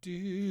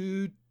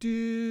Do,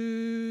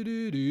 do,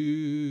 do,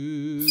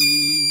 do.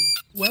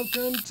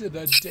 Welcome to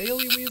the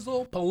Daily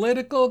Weasel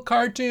Political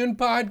Cartoon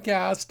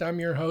Podcast.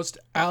 I'm your host,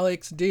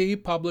 Alex D.,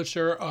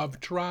 publisher of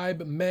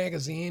Tribe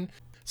Magazine.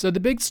 So the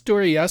big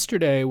story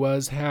yesterday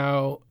was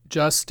how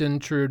Justin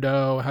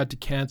Trudeau had to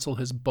cancel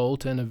his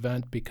Bolton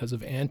event because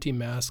of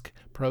anti-mask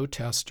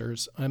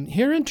protesters.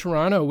 Here in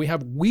Toronto, we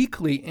have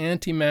weekly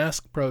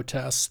anti-mask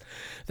protests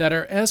that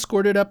are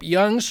escorted up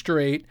Yonge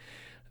Street,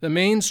 the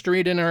main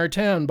street in our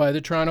town, by the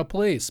Toronto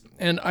police.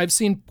 And I've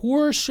seen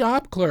poor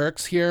shop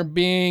clerks here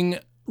being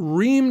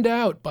reamed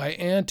out by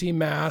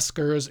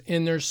anti-maskers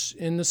in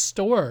the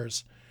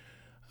stores.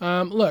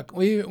 Look,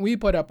 we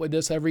put up with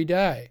this every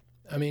day.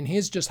 I mean,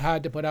 he's just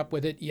had to put up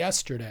with it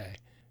yesterday.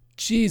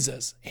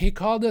 Jesus, he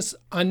called this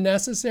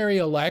unnecessary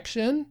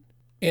election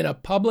in a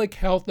public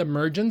health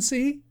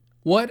emergency?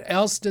 What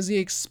else does he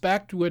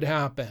expect would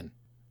happen?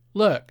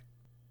 Look,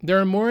 there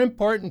are more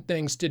important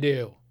things to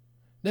do.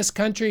 This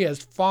country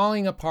is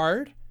falling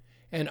apart,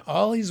 and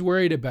all he's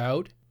worried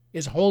about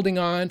is holding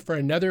on for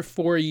another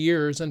 4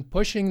 years and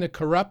pushing the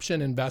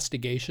corruption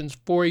investigations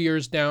 4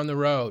 years down the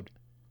road.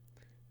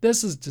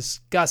 This is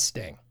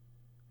disgusting.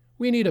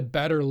 We need a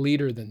better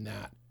leader than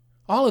that.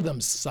 All of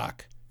them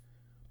suck.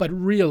 But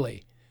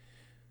really,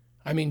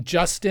 I mean,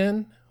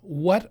 Justin,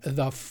 what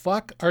the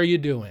fuck are you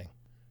doing?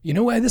 You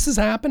know why this is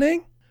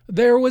happening?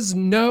 There was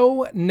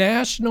no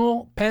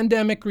national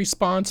pandemic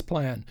response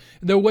plan.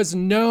 There was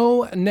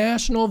no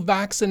national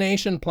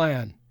vaccination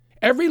plan.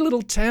 Every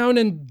little town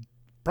and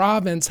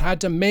province had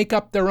to make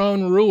up their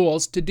own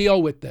rules to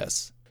deal with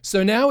this.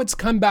 So now it's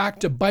come back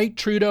to bite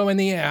Trudeau in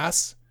the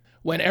ass.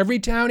 When every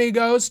town he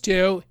goes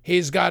to,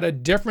 he's got a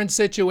different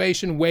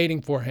situation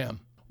waiting for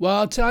him. Well,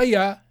 I'll tell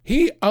you,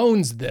 he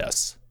owns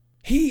this.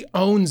 He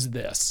owns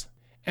this.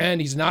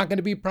 And he's not going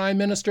to be prime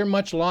minister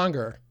much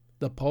longer.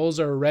 The polls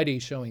are already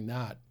showing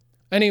that.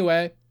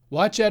 Anyway,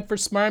 watch out for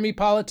smarmy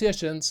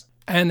politicians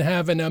and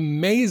have an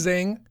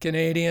amazing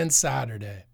Canadian Saturday.